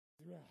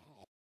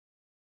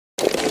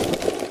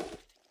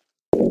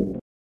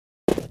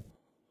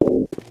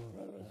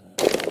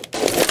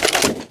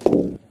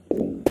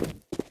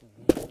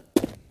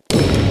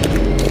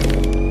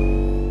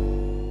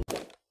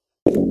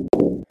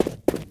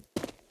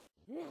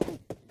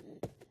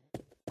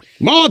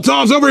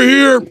Molotov's over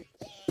here!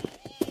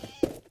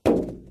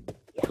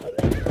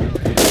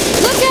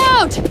 Look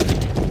out!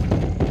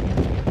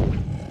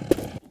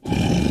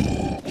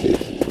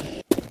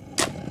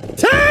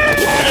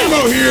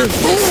 Ammo here!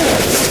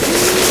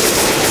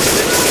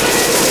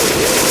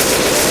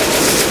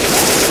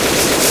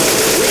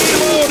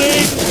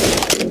 Reloading!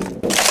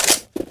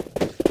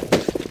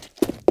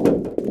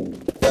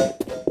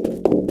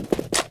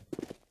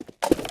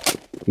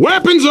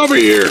 Weapons over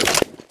here!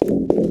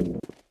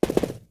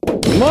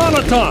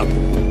 Molotov!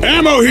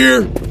 Ammo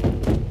here!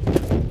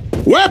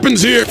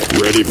 Weapons here!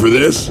 Ready for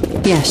this?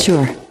 Yeah,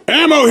 sure.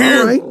 Ammo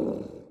here! All right.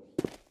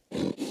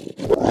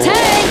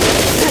 Tank!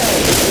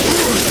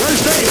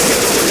 First aid!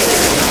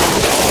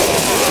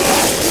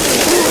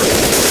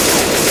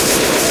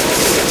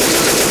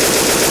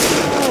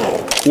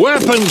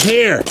 Weapons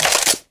here!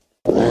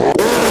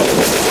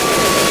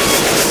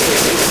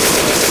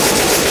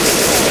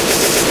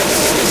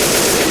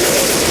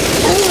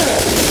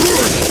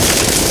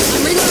 I'm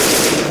reloading!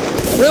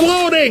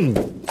 Reloading!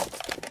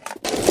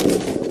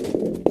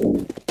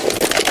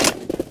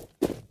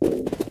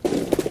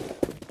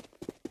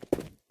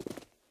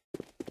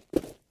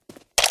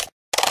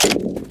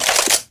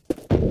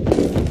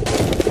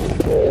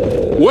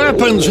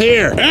 Weapons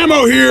here!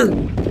 Ammo here!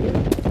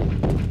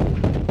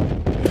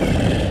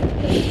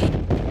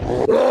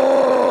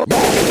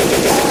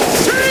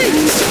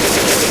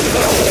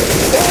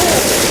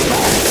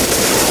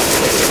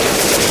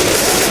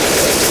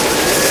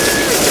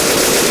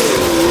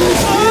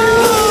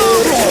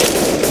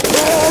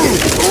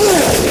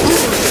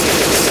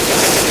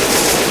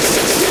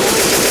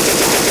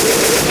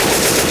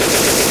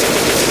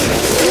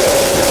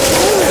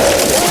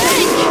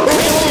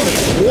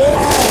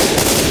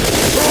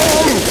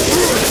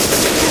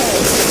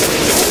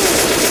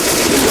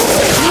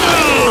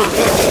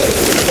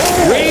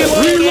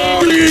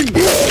 Reloading!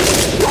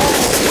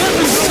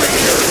 Weapons over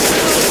here!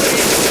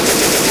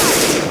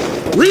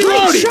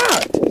 Reloading!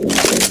 Shot!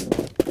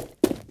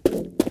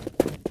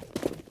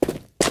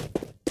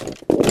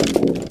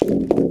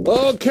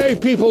 Okay,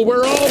 people,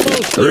 we're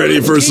almost there. Ready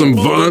for Keep some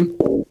moving. fun?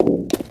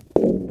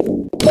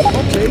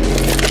 Okay.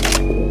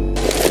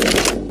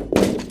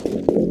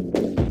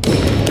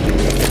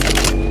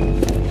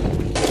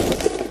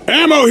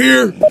 Ammo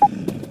here!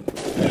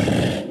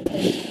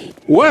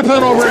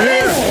 Weapon over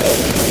here!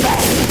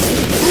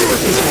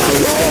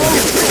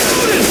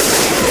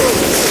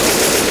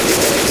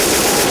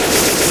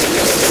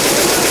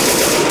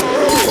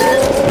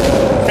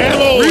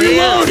 Ammo here!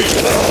 Reloading!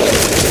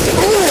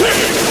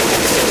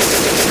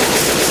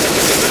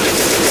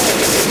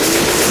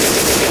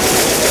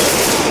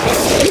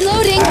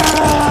 Reloading!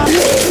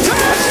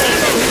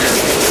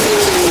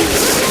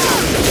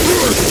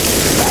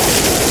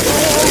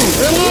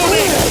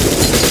 Reloading!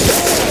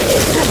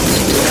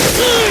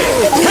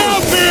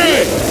 Help me!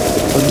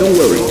 Oh, don't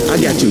worry. I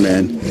got you,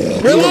 man.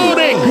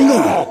 Reloading! Hang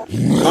on.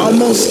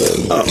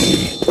 Almost up.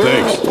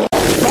 Thanks.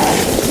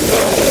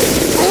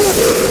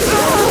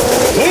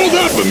 Hold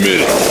up a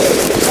minute!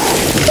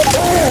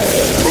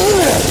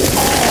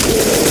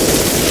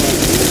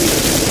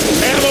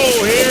 Ammo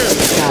here!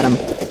 Got him.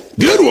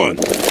 Good one!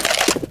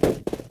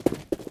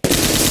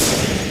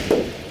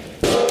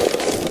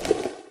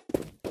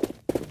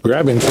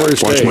 Grabbing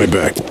first Watch aid. my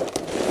back.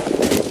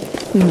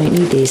 We might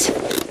need these.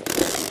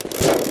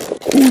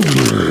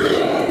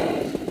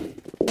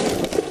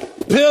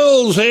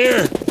 Pills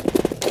here!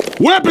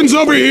 Weapons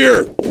over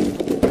here!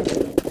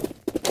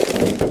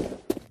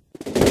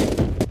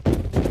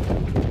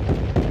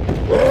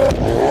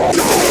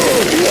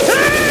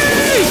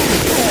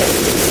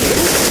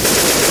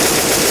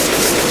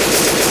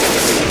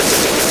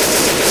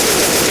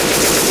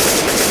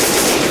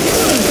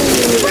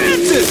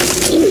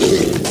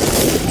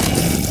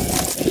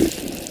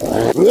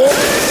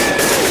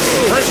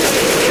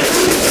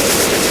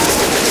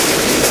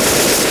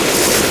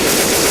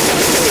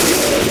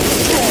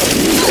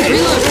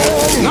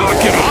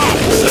 Knock it off!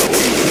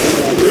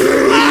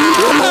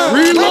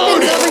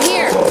 Reloading! Weapons over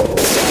here!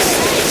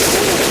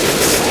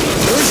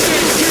 First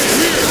aid kit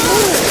here!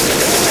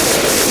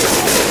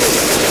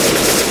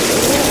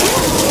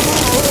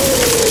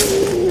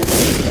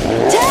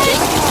 Tank!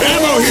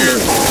 Ammo here!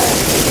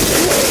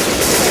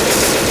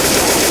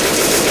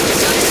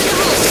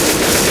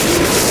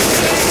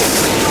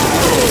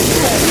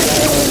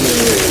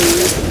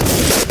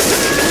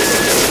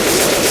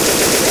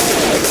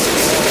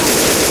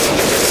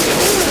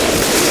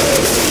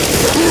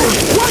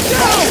 Watch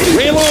out!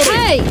 Reloading!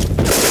 Hey!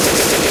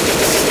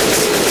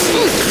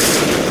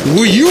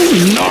 Will you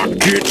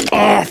knock it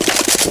off?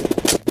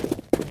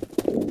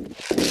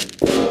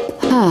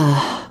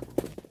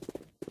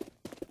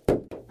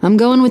 I'm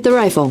going with the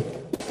rifle.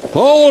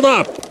 Hold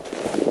up!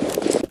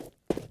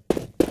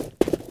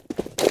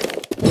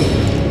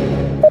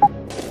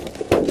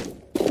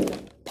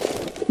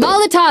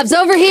 Molotovs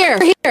over here.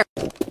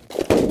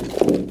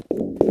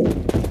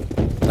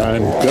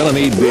 I'm gonna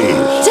need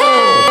these.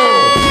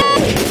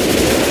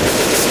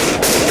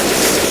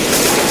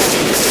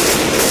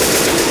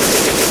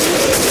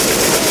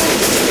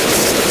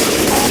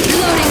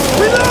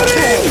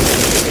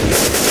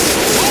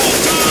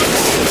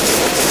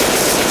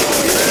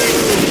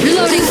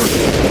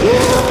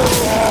 Reloading.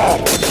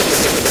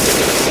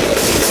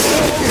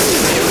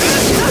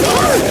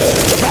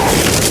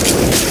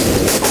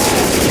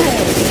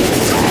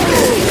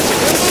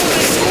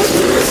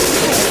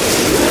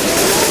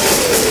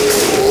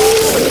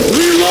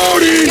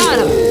 Reloading! Got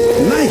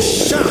him.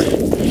 Nice shot.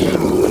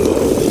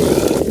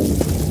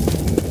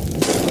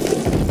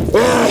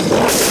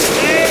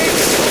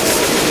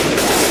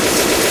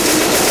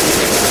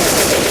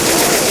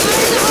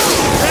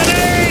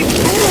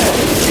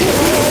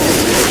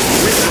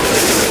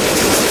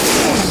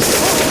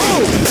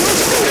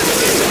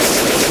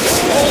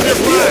 Hold your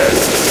fire.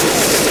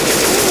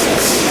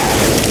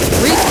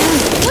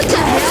 What the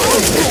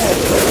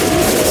hell?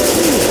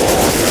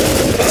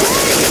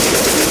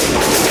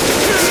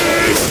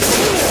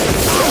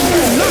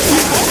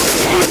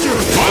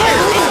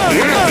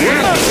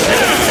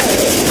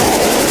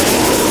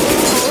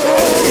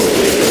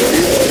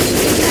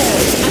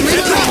 I'm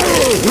reloading.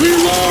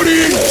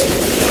 Reloading!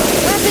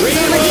 Weapons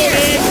over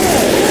here.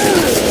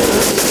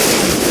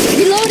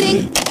 Reloading.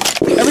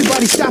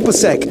 Everybody stop a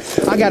sec.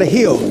 I gotta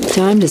heal.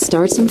 Time to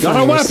start some Got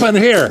a fires. weapon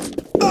here.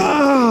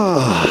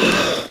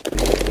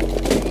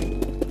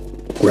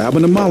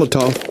 Grabbing a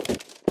Molotov.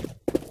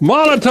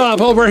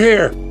 Molotov over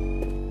here.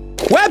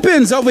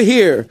 Weapons over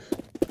here.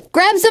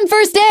 Grab some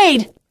first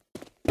aid.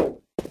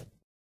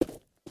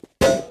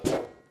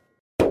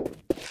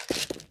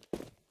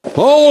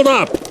 Hold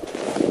up.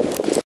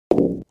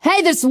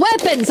 Hey, there's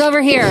weapons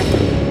over here.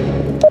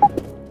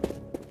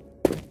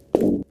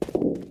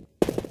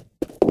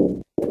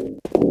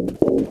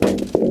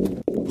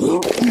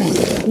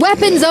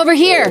 Weapons over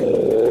here.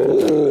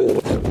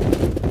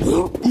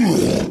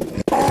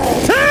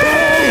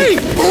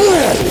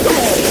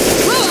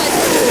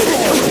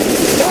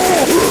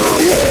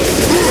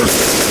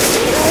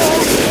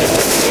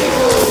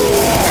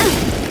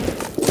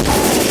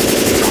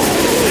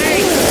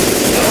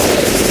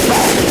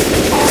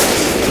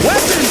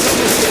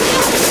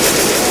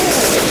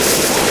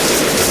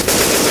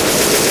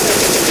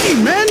 Hey,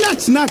 man,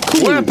 that's not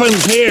cool.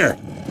 Weapons here.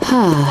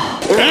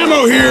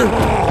 Ammo here!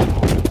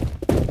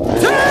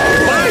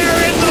 Fire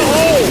in the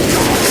hole.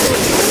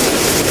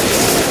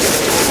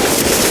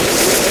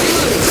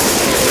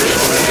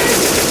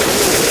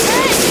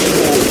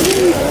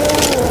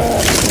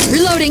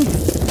 Reloading.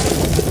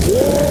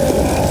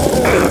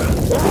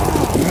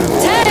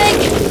 Tank.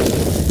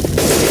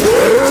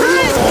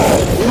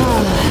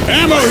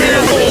 Ammo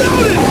here!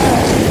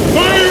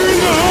 Fire in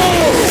the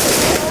hole!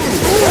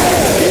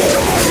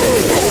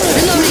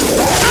 Reloading.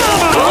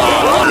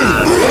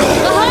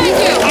 Behind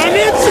you. I'm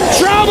in some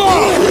trouble!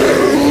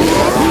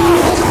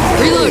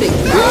 Reloading.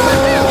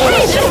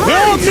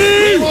 Help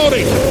me!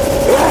 Reloading.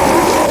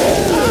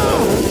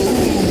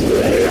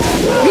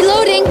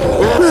 Reloading.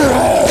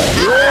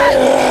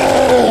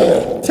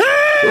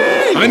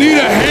 I need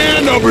a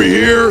hand over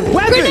here!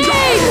 Weapons.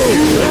 Grenade.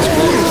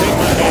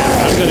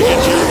 I'm gonna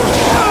get you.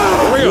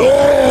 Real.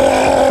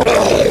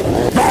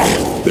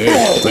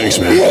 There, thanks,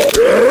 man.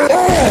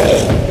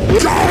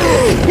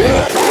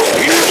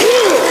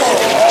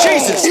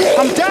 Jesus,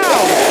 I'm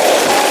down.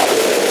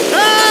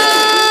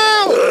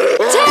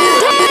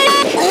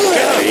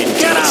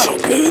 Get out.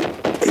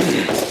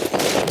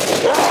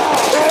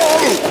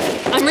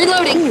 I'm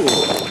reloading.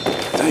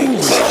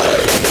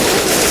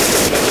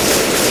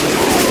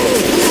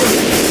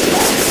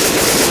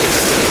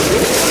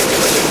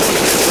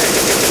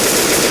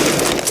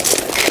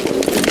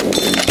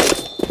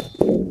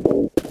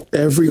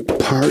 Every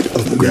part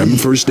of Grabbing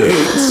first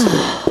aids.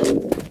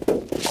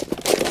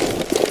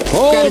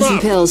 Hold Grabbing some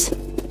up. pills.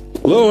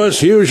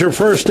 Lewis, use your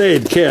first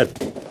aid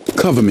kit.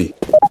 Cover me.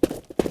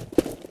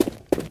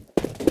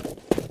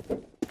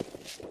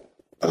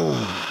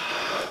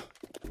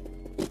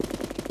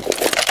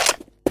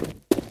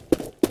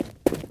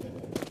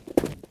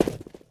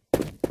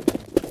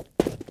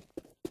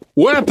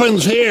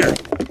 Weapons here.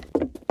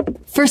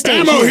 First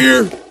aid. Ammo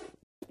here!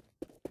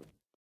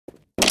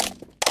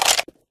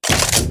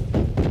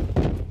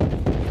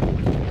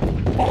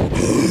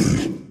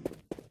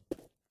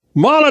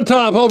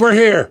 Molotov over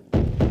here.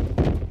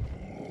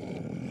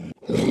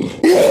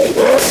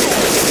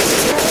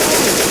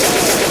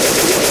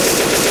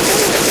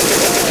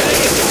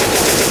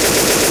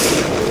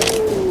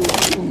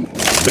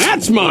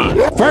 That's mine!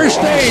 First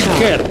aid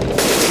kit.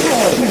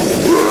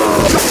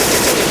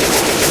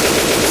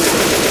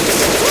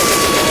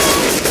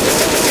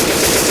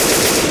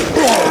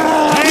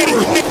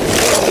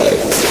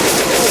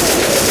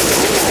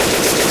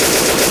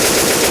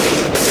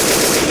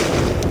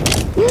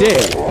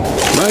 Dead.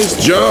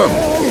 Nice job!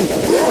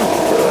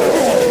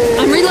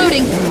 I'm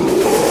reloading.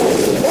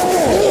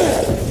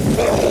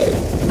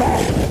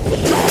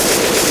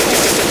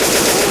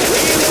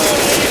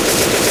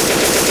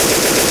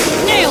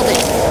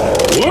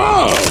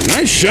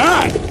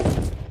 shot!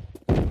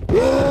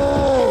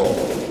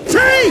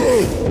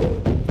 Take!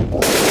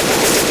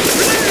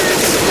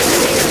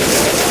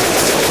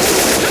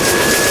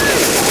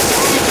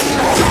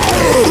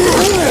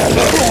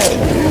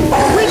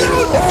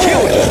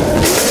 Kill it!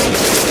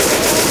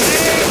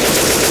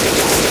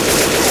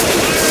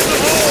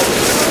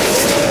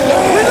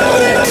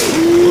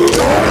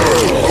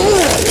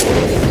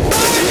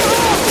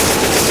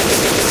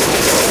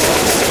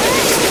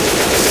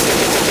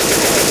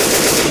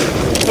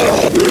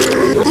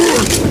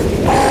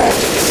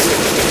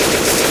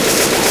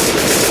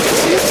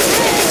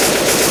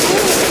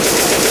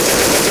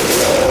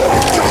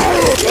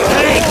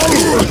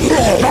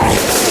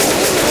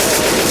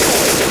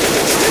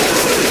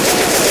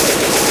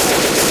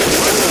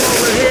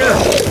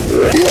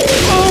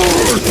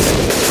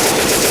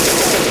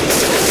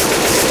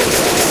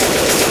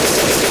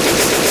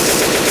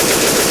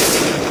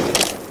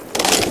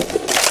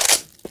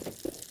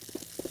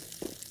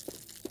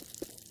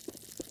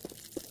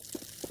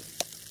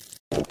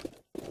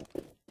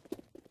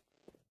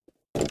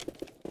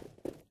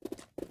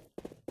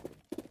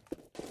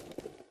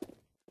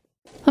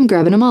 I'm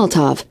grabbing a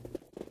Molotov.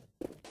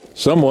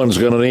 Someone's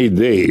gonna need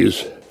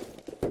these.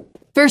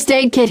 First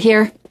aid kit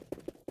here.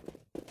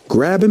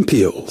 Grabbing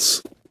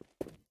pills.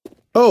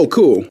 Oh,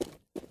 cool.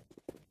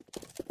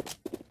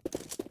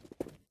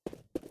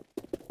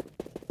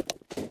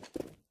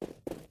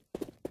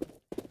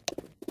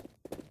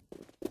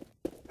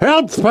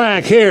 Health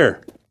pack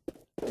here.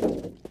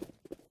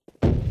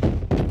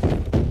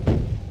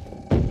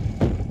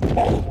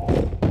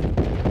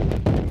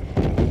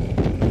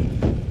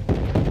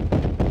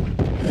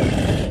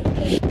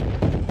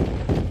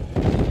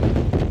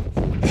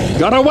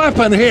 Got a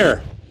weapon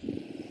here.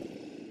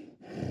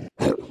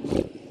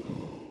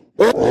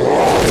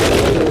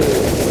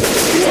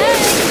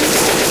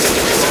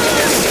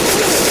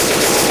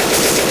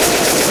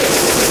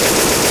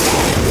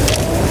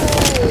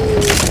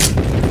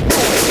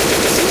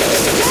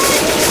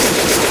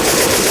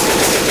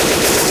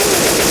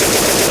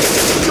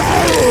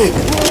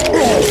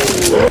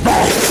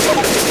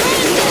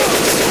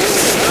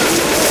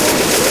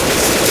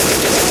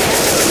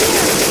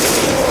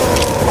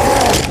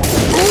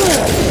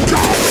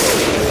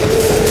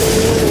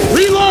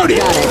 Reloading!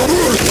 Got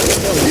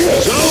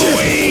it.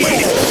 Zoe!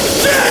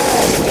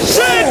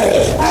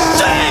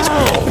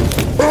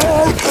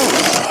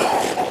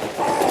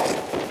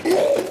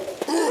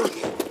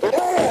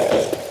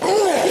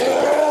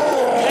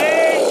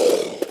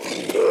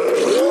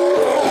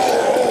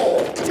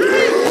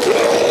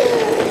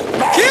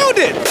 Killed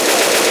it!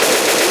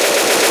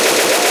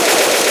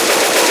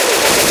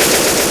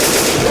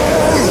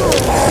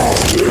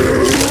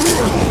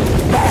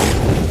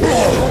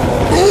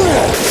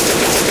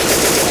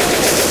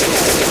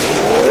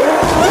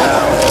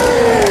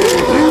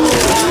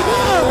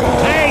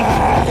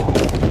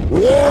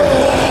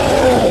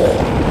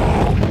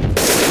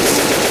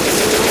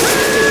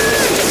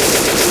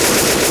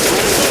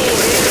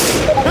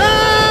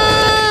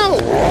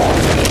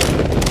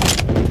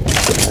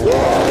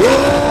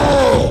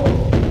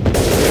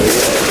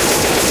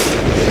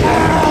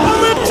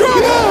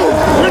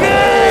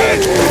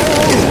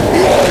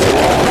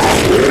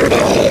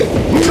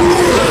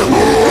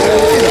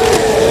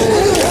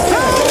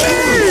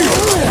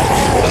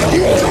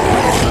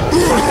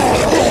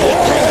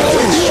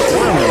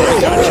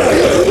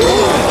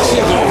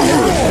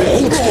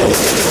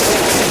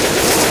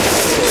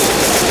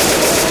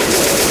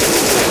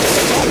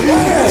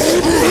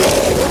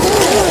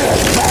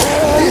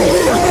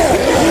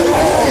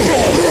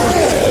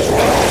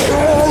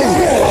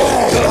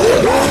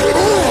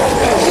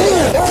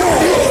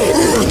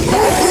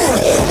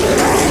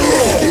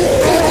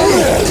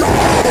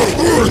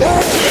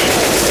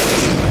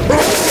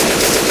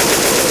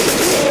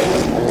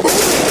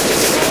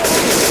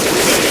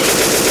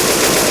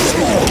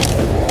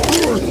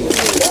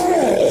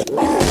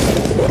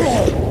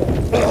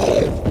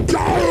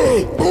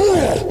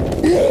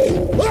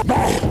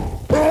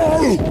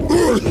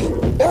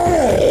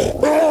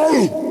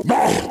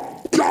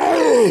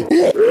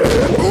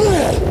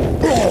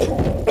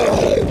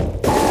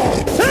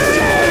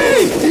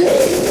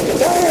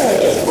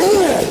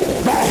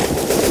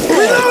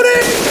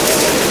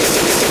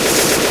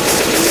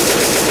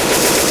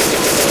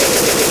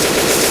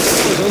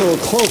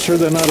 Closer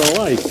than I'd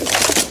like.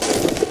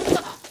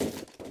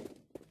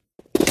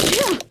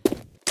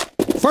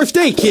 First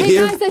aid kit Hey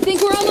here. guys, I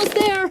think we're almost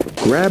there.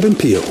 Grabbing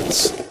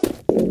pills.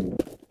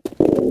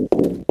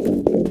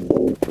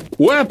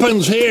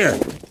 Weapons here.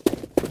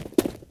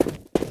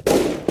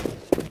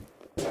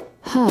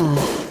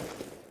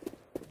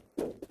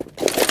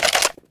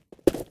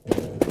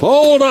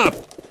 Hold up.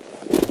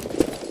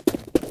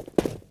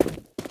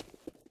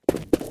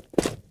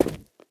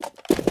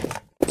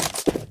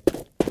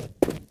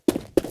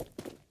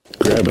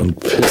 Grabbing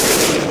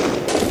pills.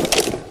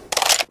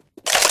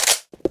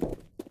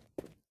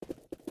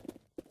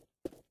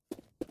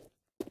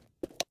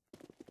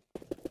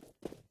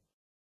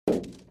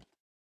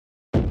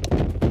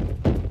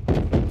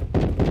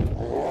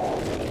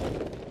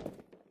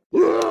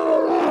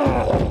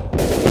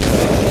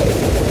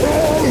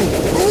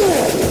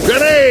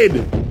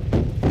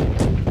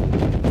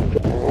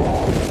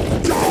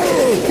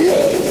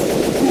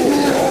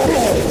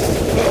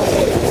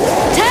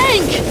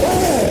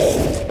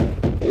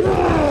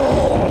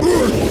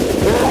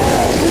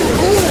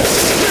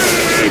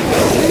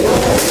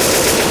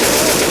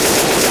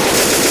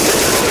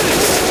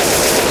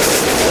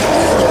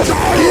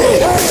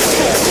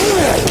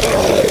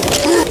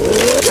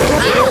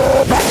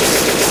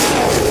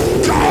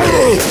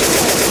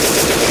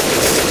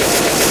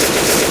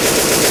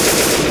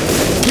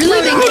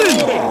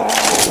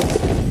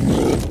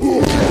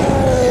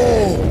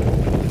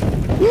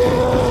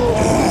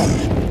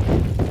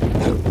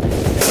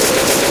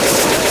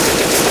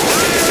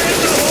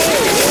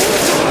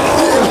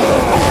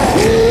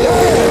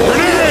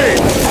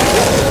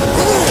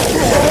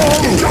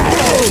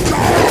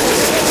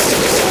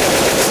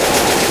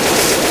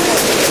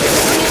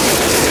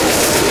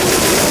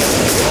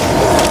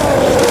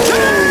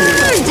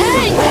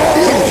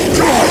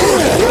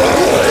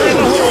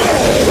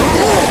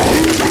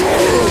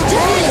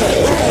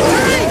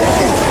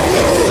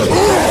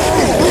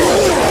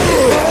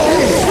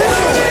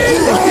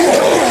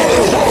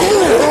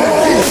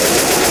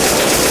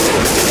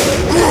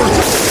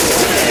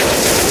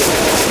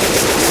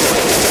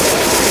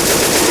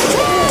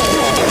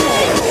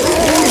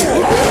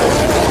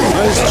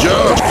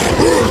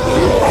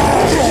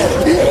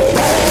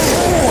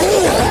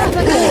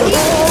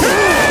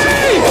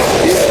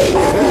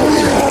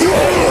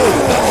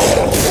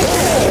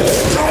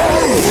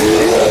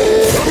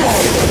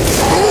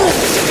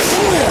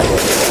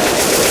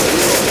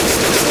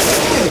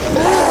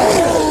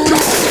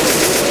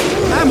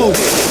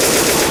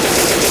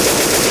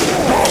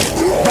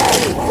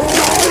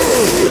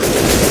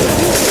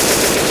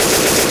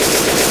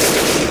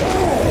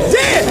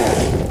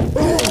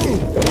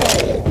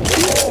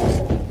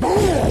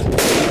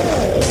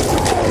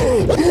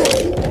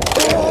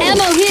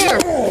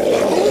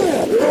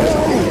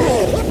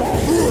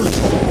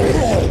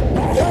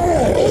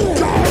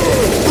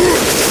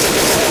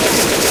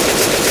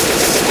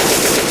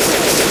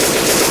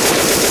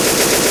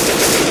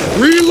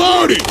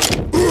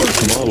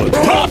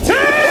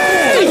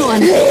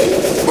 one.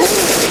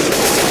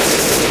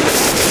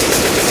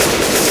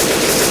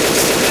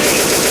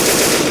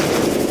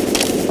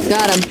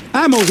 Got him.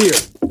 Ammo here.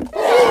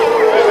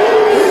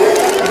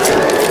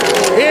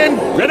 In!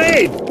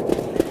 Grenade!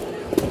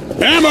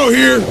 Ammo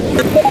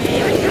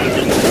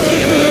here!